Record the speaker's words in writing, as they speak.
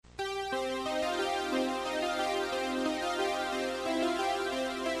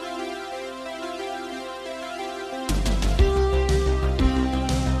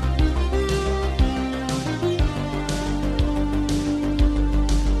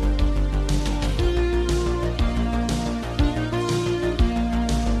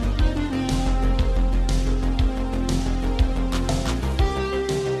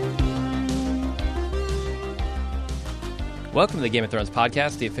Welcome to the Game of Thrones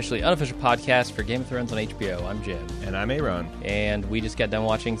podcast, the officially unofficial podcast for Game of Thrones on HBO. I'm Jim. And I'm Aaron. And we just got done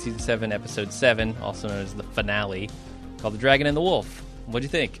watching Season 7, Episode 7, also known as the finale, called The Dragon and the Wolf. What'd you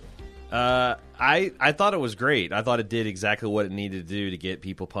think? I thought it was great. I thought it did exactly what it needed to do to get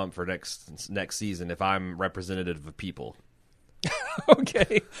people pumped for next season if I'm representative of people.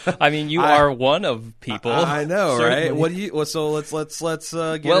 Okay. I mean, you are one of people. I know, certainly. right? What do you? Well, so let's get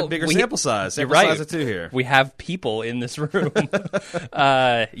a bigger sample size. Sample size of 2 here. We have people in this room.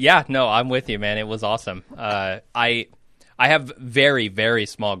 I'm with you, man. It was awesome. I have very, very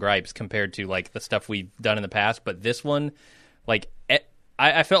small gripes compared to like the stuff we've done in the past, but this one, like,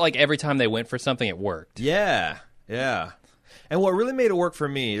 I felt like every time they went for something, it worked. Yeah. And what really made it work for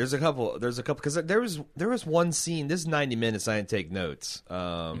me, there's a couple because there was one scene. This is 90 minutes. I didn't take notes.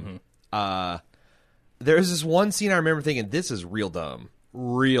 There was this one scene I remember thinking, this is real dumb.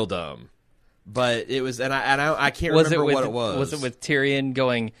 But it was, and I can't remember what it was. Was it with Tyrion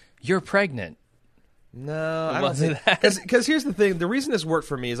going, "You're pregnant"? No, I don't think that. Because here's the thing: the reason this worked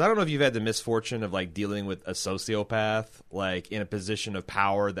for me is I don't know if you've had the misfortune of like dealing with a sociopath, like in a position of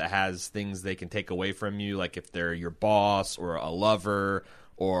power that has things they can take away from you, like if they're your boss or a lover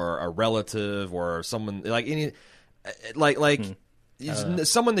or a relative or someone like any,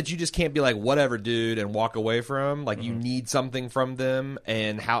 someone that you just can't be like whatever, dude, and walk away from. Like you need something from them,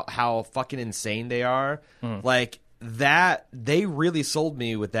 and how fucking insane they are, like. That they really sold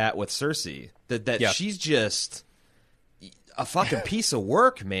me with Cersei. That she's just a fucking piece of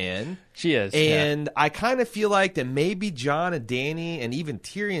work, man. She is. And I kind of feel like that maybe Jon and Dany and even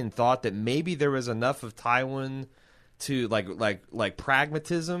Tyrion thought that maybe there was enough of Tywin to like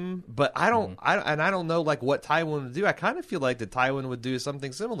pragmatism, but I don't know like what Tywin would do. I kind of feel like that Tywin would do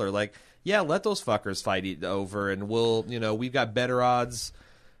something similar. Like, yeah, let those fuckers fight it over, and we've got better odds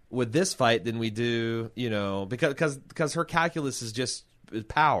with this fight than we do, because her calculus is just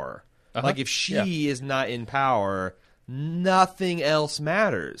power. Like if she is not in power, nothing else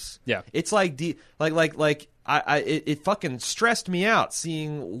matters. Yeah, it's like it fucking stressed me out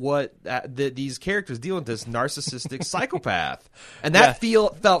seeing what these characters deal with this narcissistic psychopath, and that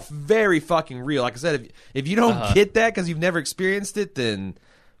felt very fucking real. Like I said, if you don't get that because you've never experienced it, then.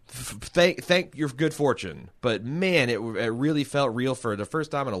 Thank your good fortune, but man, it really felt real for the first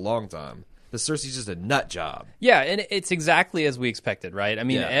time in a long time. The Cersei's just a nut job. Yeah, and it's exactly as we expected, right? I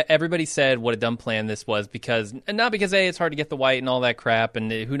mean, everybody said what a dumb plan this was not because it's hard to get the white and all that crap, and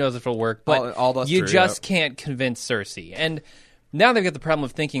who knows if it'll work, but all you just can't convince Cersei. And now they've got the problem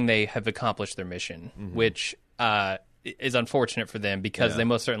of thinking they have accomplished their mission, which is unfortunate for them because they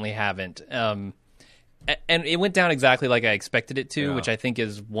most certainly haven't. And it went down exactly like I expected it to, which I think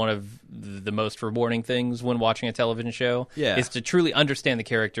is one of the most rewarding things when watching a television show, is to truly understand the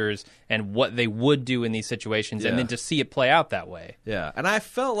characters and what they would do in these situations, and then to see it play out that way. Yeah, and I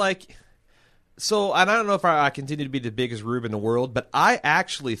felt like... So, and I don't know if I continue to be the biggest rube in the world, but I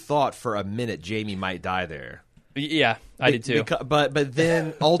actually thought for a minute Jaime might die there. Yeah, I did too. But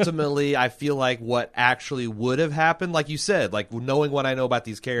then ultimately, I feel like what actually would have happened, like you said, like knowing what I know about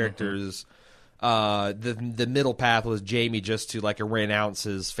these characters... the middle path was Jaime just to like renounce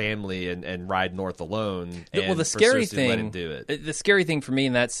his family and ride north alone. Well, the scary thing, the scary thing for me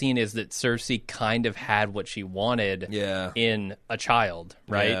in that scene is that Cersei kind of had what she wanted in a child,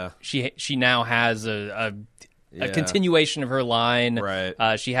 right? Yeah. She now has a continuation of her line.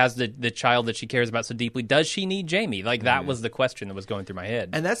 Right. She has the child that she cares about so deeply. Does she need Jaime? Like that was the question that was going through my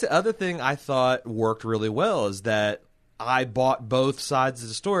head. And that's the other thing I thought worked really well is that I bought both sides of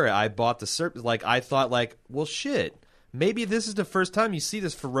the story. I bought the serpent. Like I thought, like, well, shit. Maybe this is the first time you see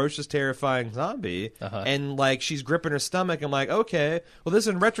this ferocious, terrifying zombie, and like she's gripping her stomach. I'm like, okay, well, this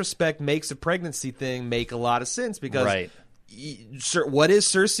in retrospect makes the pregnancy thing make a lot of sense because, what is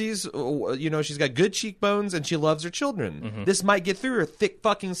Cersei's? She's got good cheekbones and she loves her children. This might get through her thick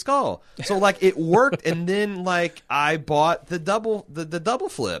fucking skull. So like it worked, and then like I bought the double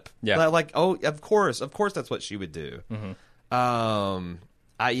flip. Yeah, like of course that's what she would do. I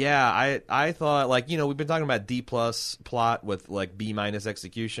thought like we've been talking about D+ plot with like B-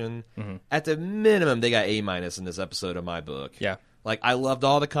 execution. At the minimum, they got A- in this episode of my book. Yeah. Like I loved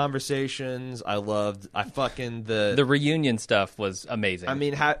all the conversations. I fucking the reunion stuff was amazing. I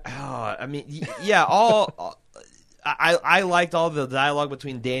mean, I liked all the dialogue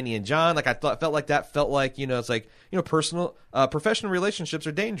between Dany and Jon. Like felt like it's like personal, professional relationships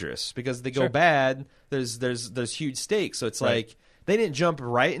are dangerous because they go bad. There's huge stakes. So it's like they didn't jump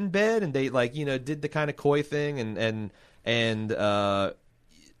right in bed, and they like did the kind of coy thing, and I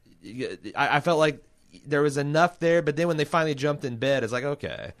felt like there was enough there, but then when they finally jumped in bed, it's like,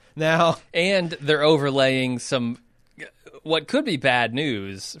 okay, now. And they're overlaying some what could be bad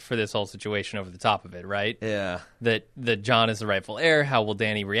news for this whole situation over the top of it, right? Yeah. That Jon is the rightful heir. How will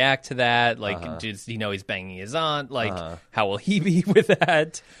Dany react to that? Like, does he know he's banging his aunt? Like, how will he be with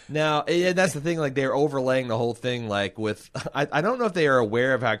that? Now, and that's the thing. Like, they're overlaying the whole thing. Like, with I don't know if they are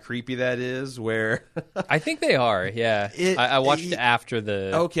aware of how creepy that is. Where I think they are. Yeah, I watched after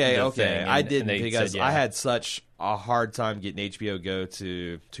the okay. thing, and, I didn't because said, yeah. I had such a hard time getting HBO Go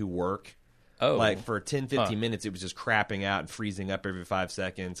to work. Oh, like for 10, 15 minutes, it was just crapping out and freezing up every 5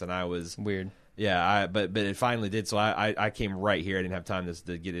 seconds, and I was weird. Yeah, but it finally did. So I came right here. I didn't have time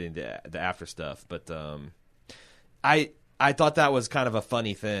to get into the after stuff, but I thought that was kind of a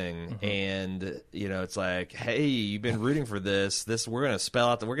funny thing, and it's like, hey, you've been rooting for this. We're gonna spell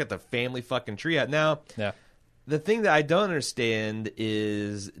out we're gonna get the family fucking tree out now. Yeah. The thing that I don't understand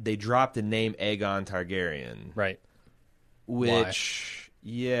is they dropped the name Aegon Targaryen, right? Which,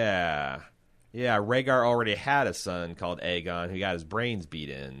 yeah, Rhaegar already had a son called Aegon who got his brains beat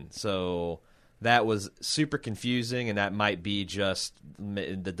in, so that was super confusing, and that might be just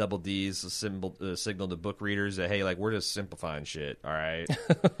the double D's signal to book readers that, hey, like, we're just simplifying shit, all right?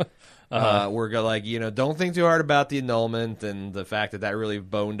 We're going don't think too hard about the annulment and the fact that really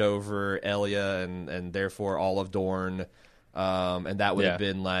boned over Elia and therefore all of Dorne. And that would have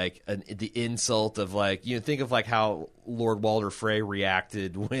been like the insult of think of like how Lord Walder Frey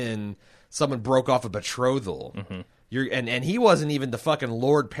reacted when someone broke off a betrothal. And he wasn't even the fucking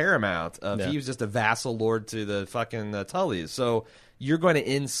Lord Paramount. He was just a vassal lord to the fucking Tullys. So you're going to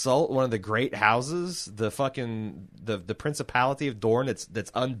insult one of the great houses, the fucking the Principality of Dorne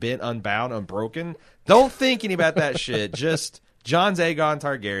that's unbent, unbound, unbroken. Don't think any about that shit. Just Jon's Aegon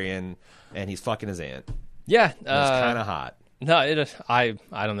Targaryen, and he's fucking his aunt. Yeah, that's kind of hot. No, I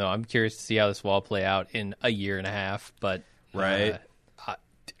don't know. I'm curious to see how this will all play out in a year and a half. But right,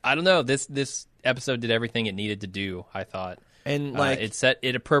 I don't know. This episode did everything it needed to do, I thought, and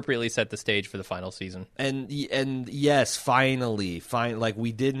it appropriately set the stage for the final season. And yes, finally, like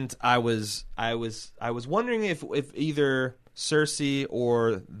we didn't. I was wondering if either Cersei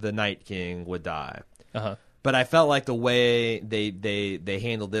or the Night King would die. But I felt like the way they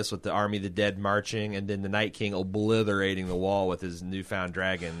handled this with the Army of the Dead marching and then the Night King obliterating the wall with his newfound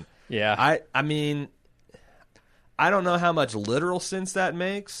dragon. Yeah, I mean, I don't know how much literal sense that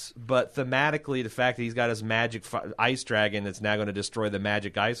makes, but thematically, the fact that he's got his magic ice dragon that's now going to destroy the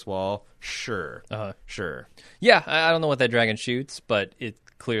magic ice wall, sure. Sure. Yeah, I don't know what that dragon shoots, but it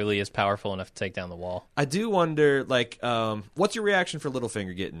clearly is powerful enough to take down the wall. I do wonder, what's your reaction for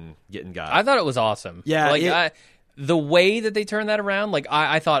Littlefinger getting got? I thought it was awesome. Yeah, the way that they turned that around,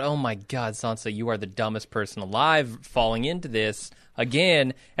 I thought, oh my God, Sansa, you are the dumbest person alive, falling into this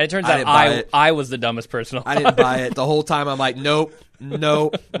again. And it turns out I was the dumbest person alive. I didn't buy it. The whole time I'm like, nope,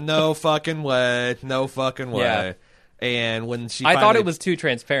 no fucking way. Yeah. And when she I thought it was too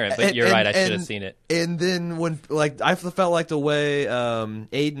transparent, but you're right, I should have seen it. And then when, I felt like the way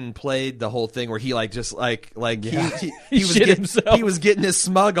Aiden played the whole thing where he, he was he was getting his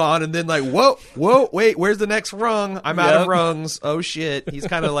smug on, and then whoa, wait, where's the next rung? I'm out of rungs. Oh, shit. He's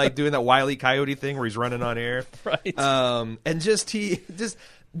kind of doing that Wile E. Coyote thing where he's running on air. Right. And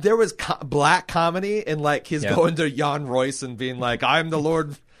there was black comedy and, his going to Jan Royce and being like, I'm the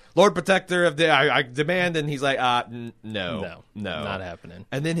Lord Protector of I demand, and he's like, no, not happening.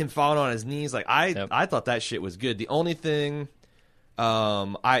 And then him falling on his knees, I thought that shit was good. The only thing,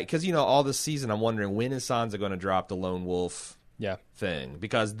 because all this season, I'm wondering when is Sansa going to drop the lone wolf thing,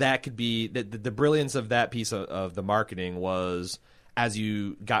 because that could be the brilliance of that piece of the marketing was as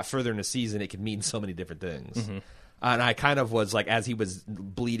you got further in the season, it could mean so many different things. And I kind of was as he was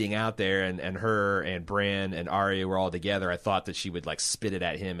bleeding out there, and her and Bran and Arya were all together, I thought that she would spit it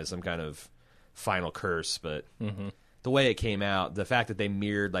at him as some kind of final curse. But the way it came out, the fact that they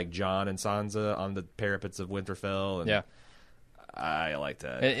mirrored Jon and Sansa on the parapets of Winterfell, and I like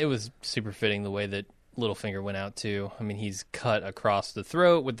that. It was super fitting the way that Littlefinger went out too. I mean, he's cut across the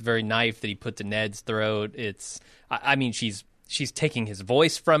throat with the very knife that he put to Ned's throat. She's taking his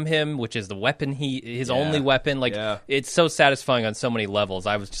voice from him, which is the weapon his only weapon. It's so satisfying on so many levels.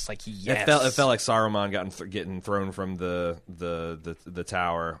 I was just like, yes. It felt like Saruman getting thrown from the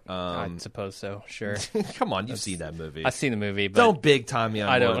tower. I suppose so. Sure. Come on, you've seen that movie. I've seen the movie, but don't big time me on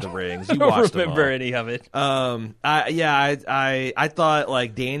Lord of the Rings. You I don't watched remember them all. any of it. I thought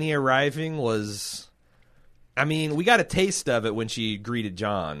Dany arriving was. I mean, we got a taste of it when she greeted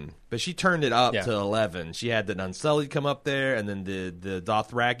Jon, but she turned it up to 11. She had the Unsullied come up there, and then the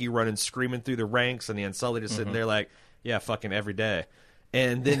Dothraki running screaming through the ranks, and the Unsullied just sitting there fucking every day.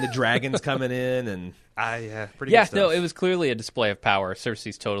 And then the dragons coming in, and pretty good stuff. No, it was clearly a display of power.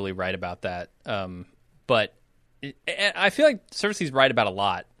 Cersei's totally right about that. But I feel like Cersei's right about a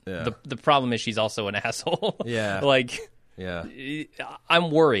lot. Yeah. The problem is she's also an asshole. Yeah. Yeah.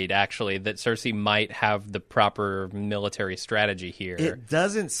 I'm worried, actually, that Cersei might have the proper military strategy here. It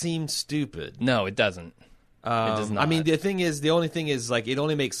doesn't seem stupid. No, it doesn't. It does not. I mean, the only thing is, like, it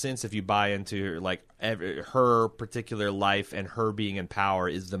only makes sense if you buy into, like, her particular life and her being in power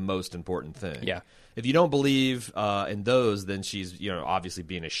is the most important thing. Yeah. If you don't believe in those, then she's, obviously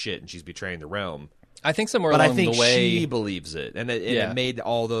being a shit and she's betraying the realm. I think somewhere But along I think the way, she believes it, and it made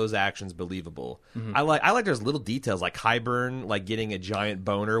all those actions believable. Mm-hmm. I like there's little details, like Qyburn, like getting a giant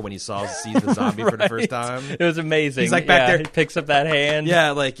boner when he sees the zombie for the first time. It was amazing. He's like back there, he picks up that hand.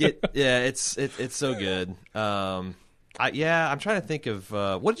 Yeah, it's so good. I'm trying to think of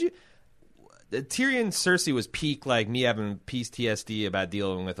what did you. Tyrion Cersei was peak, like me having PTSD about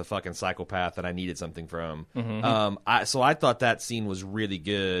dealing with a fucking psychopath that I needed something from. Mm-hmm. So I thought that scene was really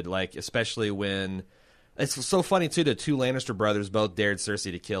good, like especially when it's so funny too. The two Lannister brothers both dared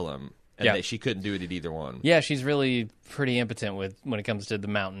Cersei to kill him, and she couldn't do it at either one. Yeah, she's really pretty impotent when it comes to the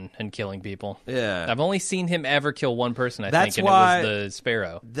Mountain and killing people. Yeah, I've only seen him ever kill one person. I think, and it was the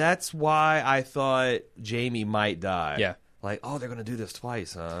Sparrow. That's why I thought Jaime might die. Yeah. Like, they're going to do this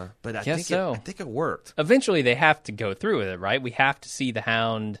twice, huh? But I think it worked. Eventually, they have to go through with it, right? We have to see the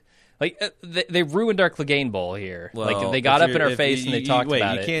Hound. Like, they ruined our Clegane Bowl here. Well, like, they got up in our face and they talked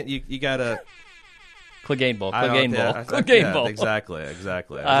about it. Can't. You gotta Clegane Bowl. Clegane Bowl. Clegane Bowl. Exactly.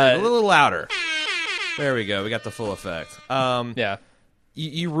 A little louder. There we go. We got the full effect. Yeah.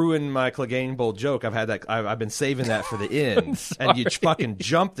 You ruined my Clegane Bowl joke. I've been saving that for the end, and you fucking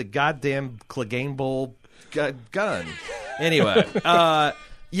jumped the goddamn Clegane Bowl gun. Anyway, God,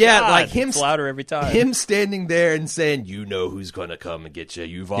 like him, it's louder every time. Him standing there and saying, "You know who's gonna come and get you.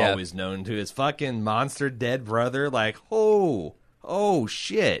 You've always known," to his fucking monster dead brother. Like, oh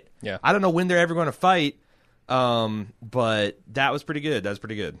shit. Yeah, I don't know when they're ever going to fight. But that was pretty good.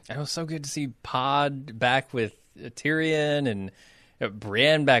 And it was so good to see Pod back with Tyrion and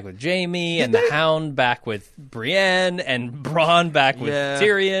Brienne back with Jaime, and the Hound back with Brienne, and Bronn back with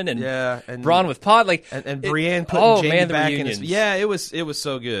Tyrion, and Bronn with Pod, and Brienne putting Jaime back in. It was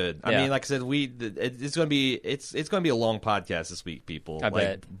so good. I mean, like I said, it's gonna be a long podcast this week, people. I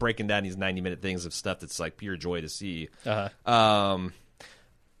bet. Breaking down these 90-minute things of stuff that's like pure joy to see. Uh-huh. I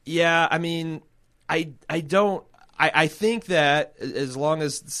mean, I think that as long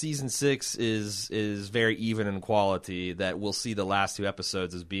as season 6 is very even in quality, that we'll see the last 2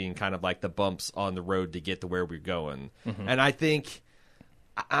 episodes as being kind of like the bumps on the road to get to where we're going. Mm-hmm. And I kind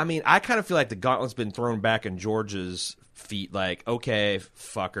of feel like the gauntlet's been thrown back in George's feet, like, okay,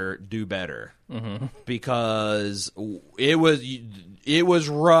 fucker, do better. Mm-hmm. Because it was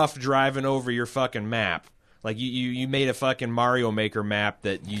rough driving over your fucking map. Like you made a fucking Mario Maker map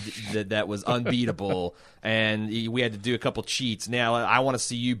that was unbeatable, and we had to do a couple cheats. Now I want to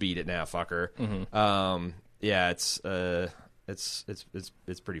see you beat it now, fucker. Mm-hmm.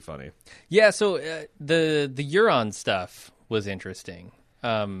 It's pretty funny. Yeah. So the Euron stuff was interesting.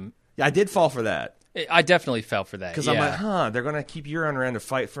 I did fall for that. I definitely fell for that because I'm like, they're gonna keep Euron around to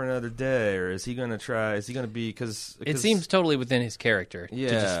fight for another day, or is he gonna try? Is he gonna be? Because it seems totally within his character to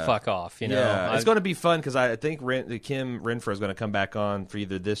just fuck off. Yeah, it's gonna be fun because I think Kim Renfro is gonna come back on for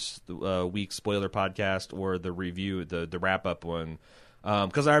either this week's spoiler podcast or the review, the wrap up one.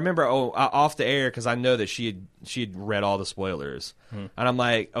 Because I remember off the air, because I know that she had read all the spoilers, and I'm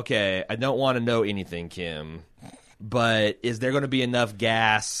like, okay, I don't want to know anything, Kim. But is there going to be enough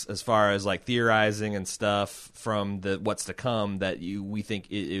gas as far as like theorizing and stuff from the what's to come that we think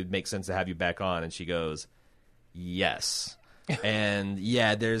it would make sense to have you back on? And she goes, yes. And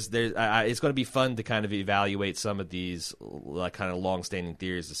it's going to be fun to kind of evaluate some of these like kind of long-standing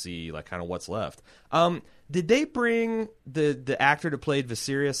theories to see like kind of what's left. Did they bring the actor that played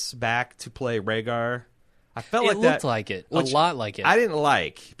Viserys back to play Rhaegar? I felt like that. It looked like it. A lot like it. I didn't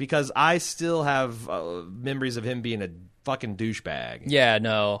like, because I still have memories of him being a fucking douchebag. Yeah,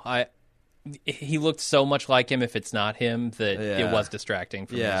 no. He looked so much like him if it's not him that it was distracting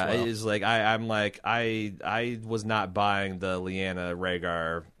for me as well. Yeah, it is like I was not buying the Lyanna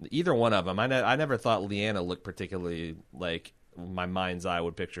Rhaegar, either one of them. I never thought Lyanna looked particularly like my mind's eye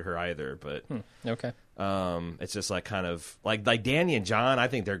would picture her either, but okay. It's just like kind of like Dany and Jon. I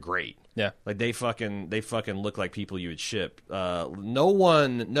think they're great. Yeah, like they fucking look like people you would ship.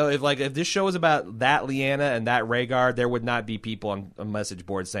 If this show was about that Lyanna and that Rhaegar, there would not be people on a message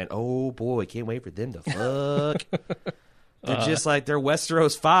board saying, "Oh boy, can't wait for them to fuck." They're just like they're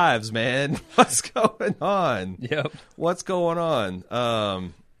Westeros fives, man. What's going on? Yep. What's going on?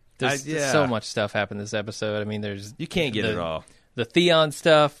 There's so much stuff happened this episode. I mean, you can't get it all. the Theon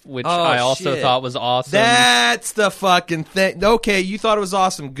stuff, which Oh, I also shit. thought was awesome. That's the fucking thing. Okay, you thought it was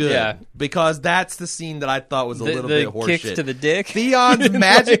awesome. Good. Yeah. Because that's the scene that I thought was a the little bit kicks horseshit. to the dick. Theon's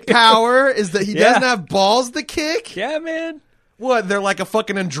magic power is that he Yeah. doesn't have balls to kick? Yeah, man. What, they're like a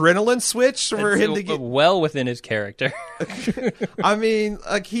fucking adrenaline switch for him to get... well within his character. I mean,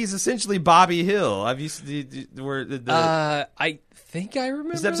 like, he's essentially Bobby Hill. Have you seen where I think I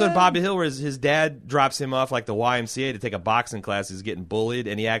remember this episode of that. Bobby Hill where his dad drops him off like the YMCA to take a boxing class. He's getting bullied,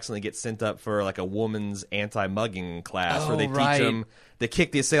 and he accidentally gets sent up for like a woman's anti-mugging class where they right. teach him to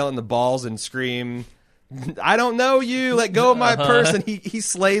kick the assailant in the balls and scream, "I don't know you, let go of my purse." And he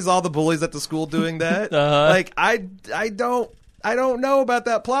slays all the bullies at the school doing that. Like I don't know about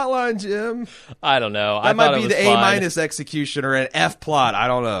that plot line, Jim. I don't know. That might be the A- execution or an F plot. I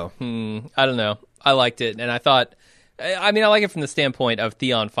don't know. I don't know. I liked it, and I thought. I mean, I like it from the standpoint of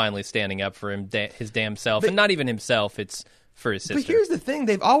Theon finally standing up for his damn self, and not even himself. It's for his sister. But here's the thing: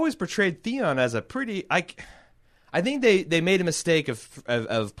 they've always portrayed Theon as a pretty. I think they made a mistake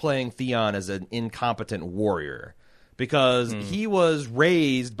of playing Theon as an incompetent warrior because he was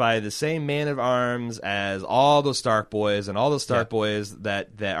raised by the same man of arms as all those Stark boys, and all those Stark boys that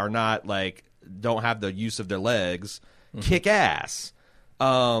are not like don't have the use of their legs, kick ass.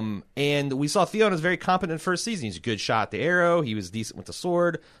 And we saw Theon as very competent first season. He's a good shot at the arrow. He was decent with the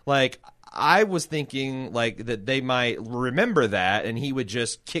sword. Like, I was thinking like that they might remember that and he would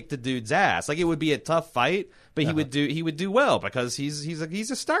just kick the dude's ass. Like, it would be a tough fight, but he would do well because he's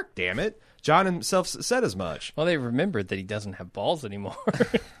a Stark, damn it. Jon himself said as much. Well, they remembered that he doesn't have balls anymore.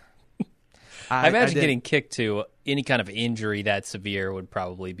 I imagine getting kicked to any kind of injury that severe would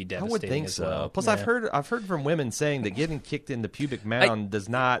probably be devastating. I would think as so. well. Plus, Yeah. I've heard from women saying that getting kicked in the pubic mound does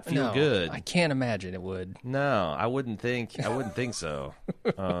not feel No, good. I can't imagine it would. No, I wouldn't think so.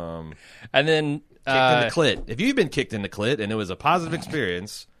 And then Kicked in the clit. If you've been kicked in the clit and it was a positive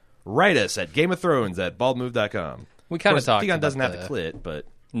experience, write us at Game of Thrones at baldmove.com. we kind of talked. Theon about doesn't have the clit, but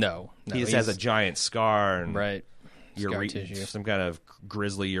No, he just has a giant scar and right scar tissue. some kind of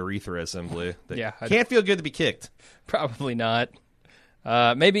grisly urethra assembly. That Yeah, can't feel good to be kicked. Probably not.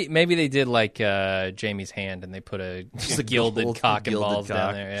 Maybe they did like Jamie's hand and they put a gilded gold cock and gilded balls down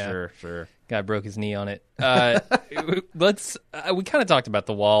cock. there. Yeah. Sure. Guy broke his knee on it. Let's. We kind of talked about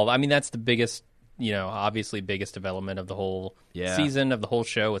the wall. I mean, that's the biggest, obviously biggest development of the whole season, of the whole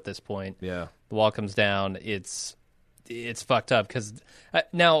show at this point. Yeah. The wall comes down. It's fucked up because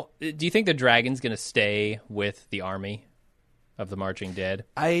now, do you think the dragon's going to stay with the army of the Marching Dead?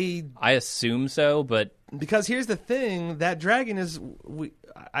 I assume so, but because here's the thing: that dragon is.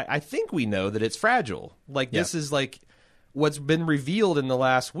 I think we know that it's fragile. Like this is like what's been revealed in the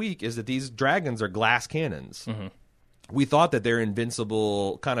last week is that these dragons are glass cannons. Mm-hmm. We thought that they're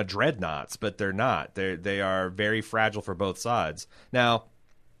invincible kind of dreadnoughts, but they're not. They are very fragile for both sides. Now,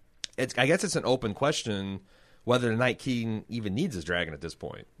 I guess it's an open question whether the Night King even needs his dragon at this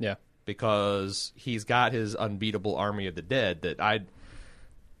point. Yeah. Because he's got his unbeatable army of the dead that I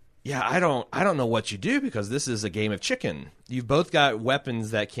don't know what you do because this is a game of chicken. You've both got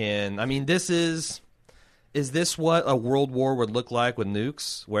weapons that can, I mean, is this what a world war would look like with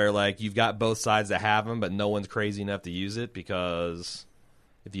nukes where like you've got both sides that have them but no one's crazy enough to use it because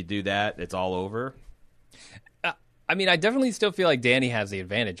if you do that, it's all over? I mean, I definitely still feel like Dany has the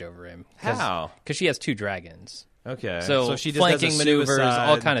advantage over him. How? Because she has two dragons. Okay. So she just flanking does a maneuvers, suicide.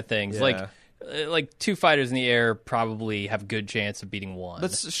 all kind of things. Yeah. Like two fighters in the air probably have a good chance of beating one.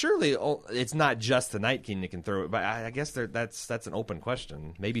 But surely it's not just the Night King that can throw it. But I guess that's an open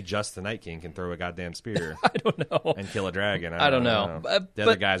question. Maybe just the Night King can throw a goddamn spear. I don't know. And kill a dragon. I don't know. The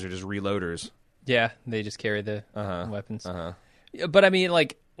other guys are just reloaders. Yeah, they just carry the weapons. But I mean,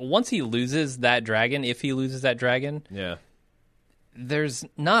 like, once he loses that dragon, if he loses that dragon, there's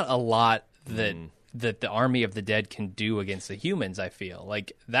not a lot that the army of the dead can do against the humans. I feel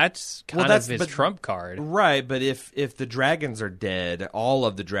like that's kind of his trump card, right? But if the dragons are dead, all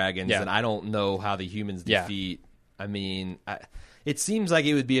of the dragons, then I don't know how the humans defeat. I mean, it seems like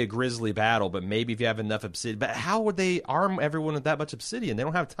it would be a grisly battle, but maybe if you have enough obsidian. But how would they arm everyone with that much obsidian? They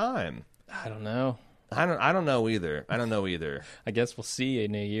don't have time. I don't know. I don't know either. I guess we'll see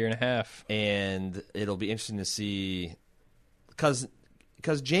in a year and a half, and it'll be interesting to see because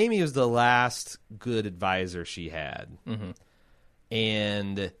Jamie was the last good advisor she had,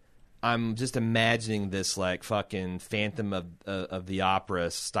 and I'm just imagining this like fucking Phantom of the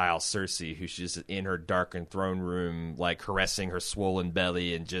Opera style Cersei, who's just in her darkened throne room, like caressing her swollen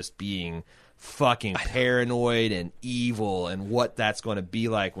belly and just being fucking paranoid and evil, and what that's going to be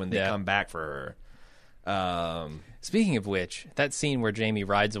like when they come back for her. Speaking of which, that scene where Jamie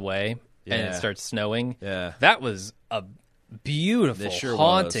rides away and it starts snowing, that beautiful, It sure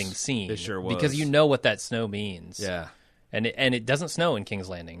haunting was. scene. It sure was. Because you know what that snow means. Yeah. And it doesn't snow in King's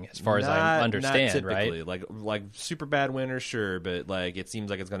Landing, as far as I understand, not typically. right? Like super bad winter, sure, but like it seems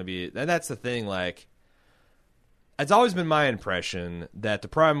like it's going to be. And that's the thing. Like, it's always been my impression that the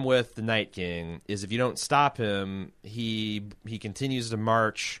problem with the Night King is if you don't stop him, he continues to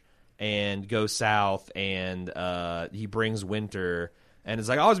march and go south, and he brings winter. And it's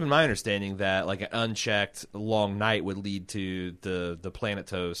like always been my understanding that like an unchecked long night would lead to the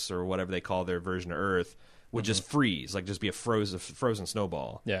Planetos or whatever they call their version of Earth would just freeze, like just be a frozen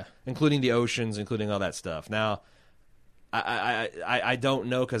snowball. Yeah, including the oceans, including all that stuff. Now, I don't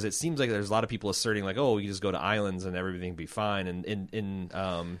know because it seems like there's a lot of people asserting like, oh, you just go to islands and everything be fine. And in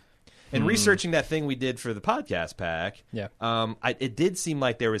researching that thing we did for the podcast pack, yeah, it did seem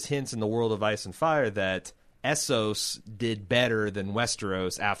like there was hints in the World of Ice and Fire that Essos did better than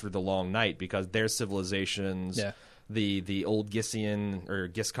Westeros after the long night because their civilizations, the old Gissian or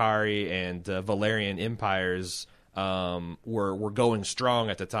Giscari and Valerian empires were going strong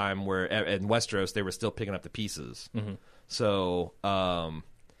at the time, where in Westeros they were still picking up the pieces. Mm-hmm. So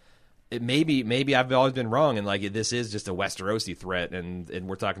maybe I've always been wrong, and like this is just a Westerosi threat, and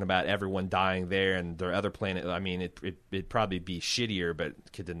we're talking about everyone dying there and their other planet. I mean, it'd probably be shittier,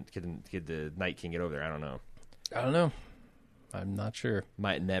 but could the Night King get over there? I don't know. I'm not sure.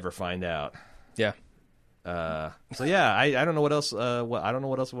 Might never find out. Yeah. So yeah, I don't know what else. I don't know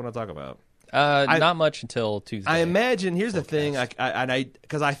what else we want to talk about. Not much until Tuesday. I imagine here's the thing,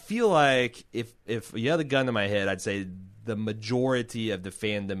 because I feel like if you had a gun to my head, I'd say the majority of the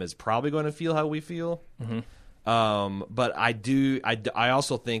fandom is probably going to feel how we feel. Mm-hmm. But I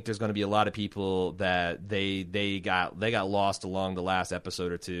also think there's going to be a lot of people that they got lost along the last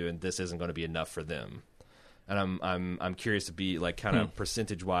episode or two, and this isn't going to be enough for them. And I'm curious to be like kind of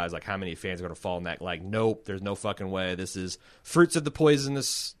percentage wise, like how many fans are going to fall in that? Like, nope, there's no fucking way. This is fruits of the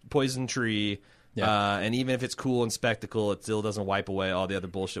poison tree. Yeah. And even if it's cool and spectacle, it still doesn't wipe away all the other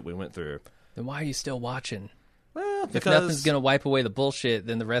bullshit we went through. Then why are you still watching? Well, if nothing's going to wipe away the bullshit,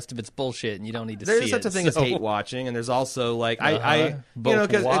 then the rest of it's bullshit, and you don't need to see it. There's such a thing as hate watching, and there's also like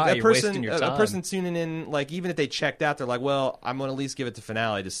because a person tuning in, like even if they checked out, they're like, well, I'm going to at least give it the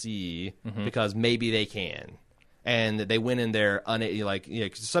finale to see because maybe they can, and they went in there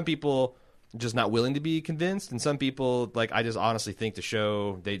some people just not willing to be convinced, and some people like I just honestly think the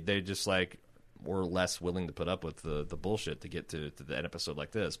show they just like were less willing to put up with the bullshit to get to an episode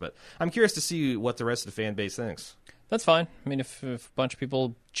like this. But I'm curious to see what the rest of the fan base thinks. That's fine. I mean, if a bunch of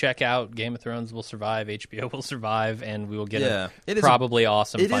people check out, Game of Thrones will survive, HBO will survive, and we will get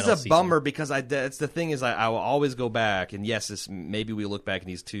awesome. It is a season. bummer because it's the thing is I will always go back, and yes, maybe we look back at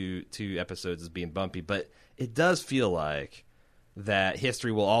these two episodes as being bumpy, but it does feel like that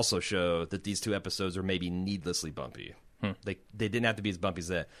history will also show that these two episodes are maybe needlessly bumpy. They didn't have to be as bumpy as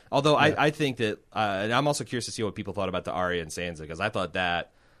that. Although I think that, and I'm also curious to see what people thought about the Arya and Sansa, because I thought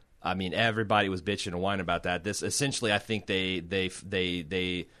that, I mean, everybody was bitching and whining about that. This essentially, I think they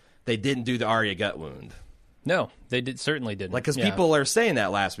didn't do the Arya gut wound. No, they certainly didn't. Like, because people are saying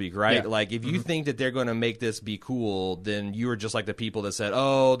that last week, right? Yeah. Like, if you think that they're going to make this be cool, then you are just like the people that said,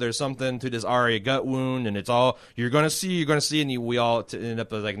 "Oh, there's something to this Arya gut wound, and it's all you're going to see, and we all end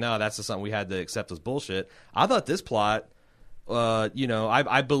up like, no, that's just something we had to accept as bullshit." I thought this plot,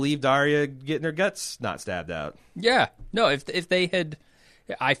 I believed Arya getting her guts not stabbed out. Yeah, no, if they had,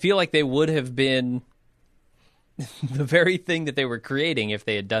 I feel like they would have been the very thing that they were creating if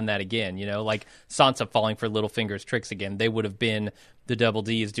they had done that again, like Sansa falling for Littlefinger's tricks again. They would have been the Double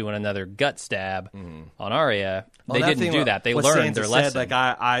D's doing another gut stab on Arya. They didn't do that. They learned their lesson. Like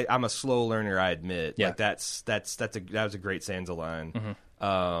I'm a slow learner, I admit. Yeah. Like that was a great Sansa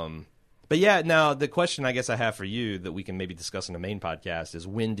line. But yeah, now the question I guess I have for you that we can maybe discuss in the main podcast is,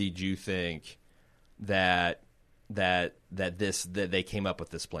 when did you think that they came up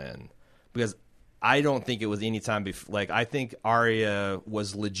with this plan? Because I don't think it was any time before. Like, I think Arya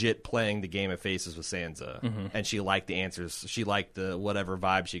was legit playing the game of faces with Sansa, and she liked the answers. She liked the whatever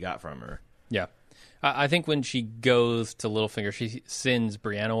vibe she got from her. Yeah, I think when she goes to Littlefinger, she sends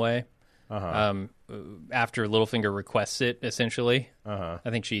Brienne away. After Littlefinger requests it, essentially. I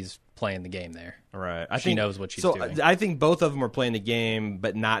think she's playing the game there. Right. She knows what she's doing. I think both of them were playing the game,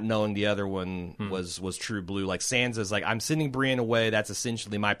 but not knowing the other one was true blue. Like, Sansa's like, I'm sending Brienne away. That's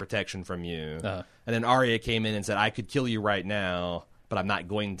essentially my protection from you. And then Arya came in and said, I could kill you right now, but I'm not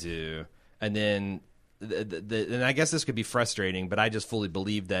going to. And then, and I guess this could be frustrating, but I just fully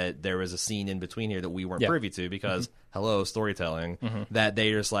believe that there was a scene in between here that we weren't privy to because, hello, storytelling, that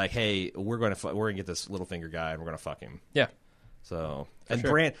they're just like, hey, we're gonna get this Littlefinger guy and we're gonna fuck him. Yeah. So, For and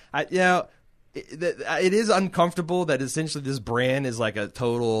sure. Bran, it is uncomfortable that essentially this brand is like a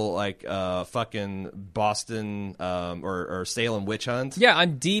total like fucking Boston or Salem witch hunt. Yeah,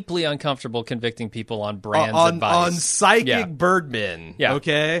 I'm deeply uncomfortable convicting people on Brand's advice. On psychic birdmen. Yeah.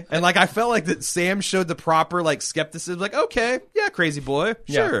 Okay? And like I felt like that Sam showed the proper like skepticism, like, okay, yeah, crazy boy.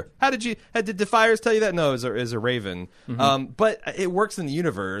 Sure. Yeah. Did the Fires tell you that? No, it was a raven. But it works in the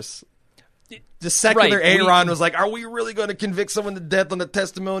universe. The secular Aaron was like, are we really going to convict someone to death on the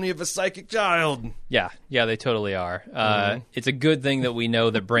testimony of a psychic child? Yeah, they totally are. It's a good thing that we know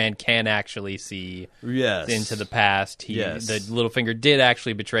that Brand can actually see into the past. The Littlefinger did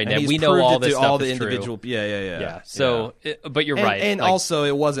actually betray Ned. We know all this stuff is true. Yeah. So, but you're right. And like, also,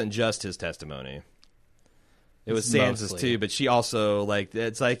 it wasn't just his testimony. It was Sansa's too, but she also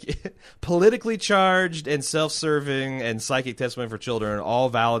it's like politically charged and self-serving and psychic testimony for children, all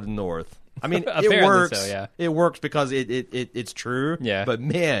valid in the North. I mean, it works. So, yeah. It works because it's true. Yeah. But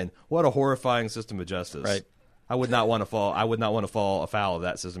man, what a horrifying system of justice. Right. I would not want to fall afoul of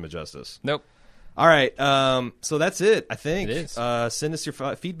that system of justice. Nope. All right. So that's it, I think. It is. Send us your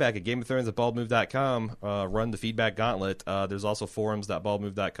feedback at GameOfThrones@baldmove.com. Run the feedback gauntlet. There's also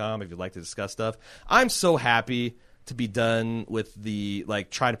forums.baldmove.com if you'd like to discuss stuff. I'm so happy to be done with the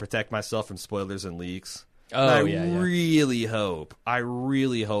trying to protect myself from spoilers and leaks. I really hope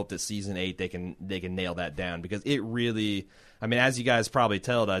that season 8 they can nail that down, because it really, I mean, as you guys probably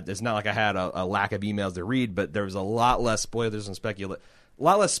tell, it's not like I had a lack of emails to read, but there was a lot less spoilers and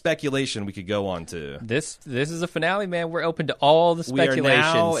speculation we could go on to. This is a finale, man. We're open to all the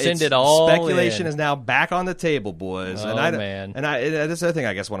speculation. Send it all. Speculation is now back on the table, boys. Oh, man. And this other thing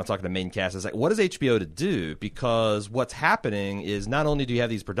I guess I want to talk to the main cast is what is HBO to do? Because what's happening is not only do you have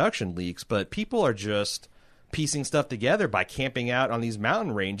these production leaks, but people are just piecing stuff together by camping out on these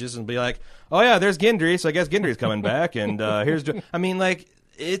mountain ranges and be like, oh yeah, there's Gendry, so I guess Gendry's coming back, and here's. I mean,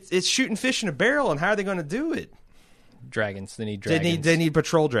 it's shooting fish in a barrel, and how are they going to do it? Dragons. They need dragons. They need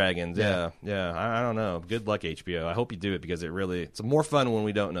patrol dragons. Yeah. I don't know. Good luck, HBO. I hope you do it, because it's more fun when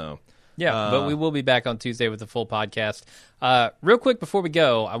we don't know. Yeah, but we will be back on Tuesday with the full podcast. Real quick before we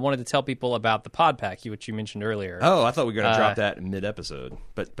go, I wanted to tell people about the Pod Pack, which you mentioned earlier. Oh, I thought we were going to drop that mid-episode,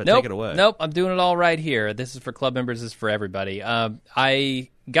 but nope, take it away. Nope, I'm doing it all right here. This is for club members. This is for everybody. I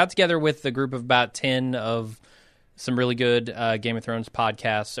got together with a group of about 10 of some really good Game of Thrones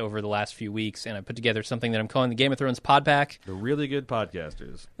podcasts over the last few weeks, and I put together something that I'm calling the Game of Thrones Pod Pack. They're really good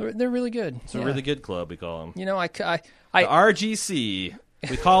podcasters. They're really good. It's a really good club, we call them. You know, the RGC.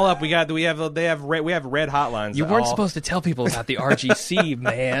 We call up. We have red hotlines. You weren't supposed to tell people about the RGC,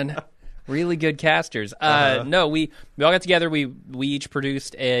 man. Really good casters. No, we all got together. We each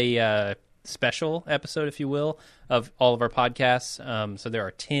produced a special episode, if you will, of all of our podcasts. So there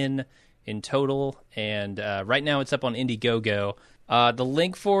are 10 in total, and right now it's up on Indiegogo. The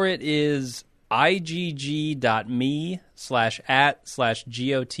link for it is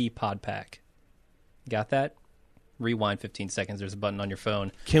igg.me/@/GOTpodpack. Got that? Rewind 15 seconds. There's a button on your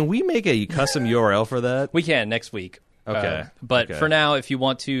phone. Can we make a custom URL for that? We can next week. Okay. But for now, if you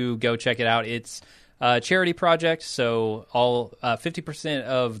want to go check it out, it's a charity project. So all 50%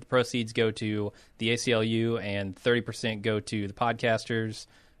 of the proceeds go to the ACLU and 30% go to the podcasters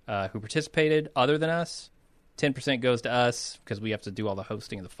who participated other than us. 10% goes to us because we have to do all the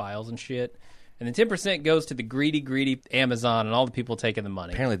hosting of the files and shit. And then 10% goes to the greedy Amazon and all the people taking the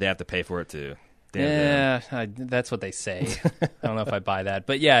money. Apparently they have to pay for it too. That's what they say. I don't know if I buy that.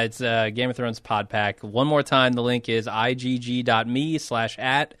 But yeah, it's Game of Thrones Pod Pack. One more time, the link is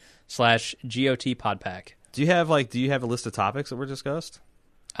igg.me/@/GOTpodpack. Do you have a list of topics that were discussed?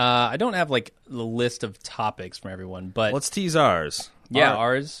 I don't have the list of topics from everyone, but let's tease ours. Yeah,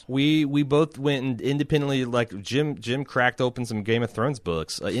 ours. We both went and independently, Jim cracked open some Game of Thrones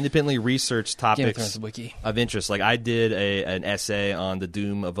books, independently researched topics Game of Thrones wiki of interest. I did an essay on the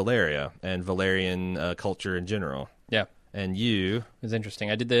Doom of Valeria and Valerian culture in general. Yeah. And you? It was interesting.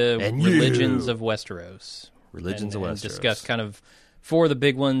 I did the Religions of Westeros. Religions of Westeros. And discussed kind of 4 of the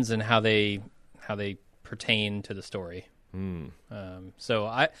big ones and how they pertain to the story. So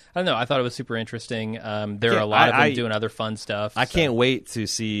I don't know. I thought it was super interesting. There are a lot of them doing other fun stuff. I can't wait to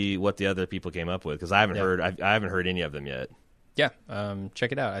see what the other people came up with, because I haven't heard. I haven't heard any of them yet. Yeah,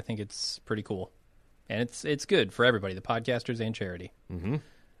 check it out. I think it's pretty cool, and it's good for everybody, the podcasters and charity. Mm-hmm.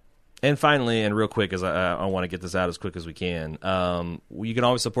 And finally, and real quick, as I want to get this out as quick as we can, you can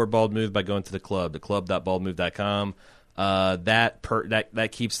always support Bald Move by going to the club.baldmove.com. That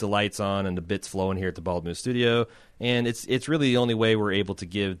keeps the lights on and the bits flowing here at the Bald Move Studio. And it's really the only way we're able to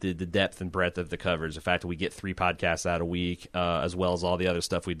give the depth and breadth of the coverage. The fact that we get 3 podcasts out a week, as well as all the other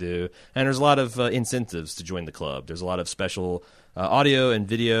stuff we do. And there's a lot of incentives to join the club. There's a lot of special audio and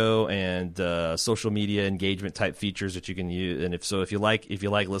video and social media engagement type features that you can use. And if you like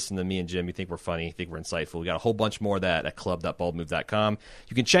listening to me and Jim, you think we're funny, you think we're insightful, we got a whole bunch more of that at club.baldmove.com.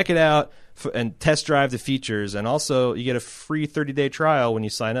 You can check it out and test drive the features. And also, you get a free 30-day trial when you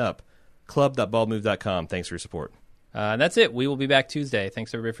sign up. Club.baldmove.com. Thanks for your support. And that's it. We will be back Tuesday.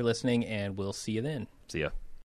 Thanks, everybody, for listening, and we'll see you then. See ya.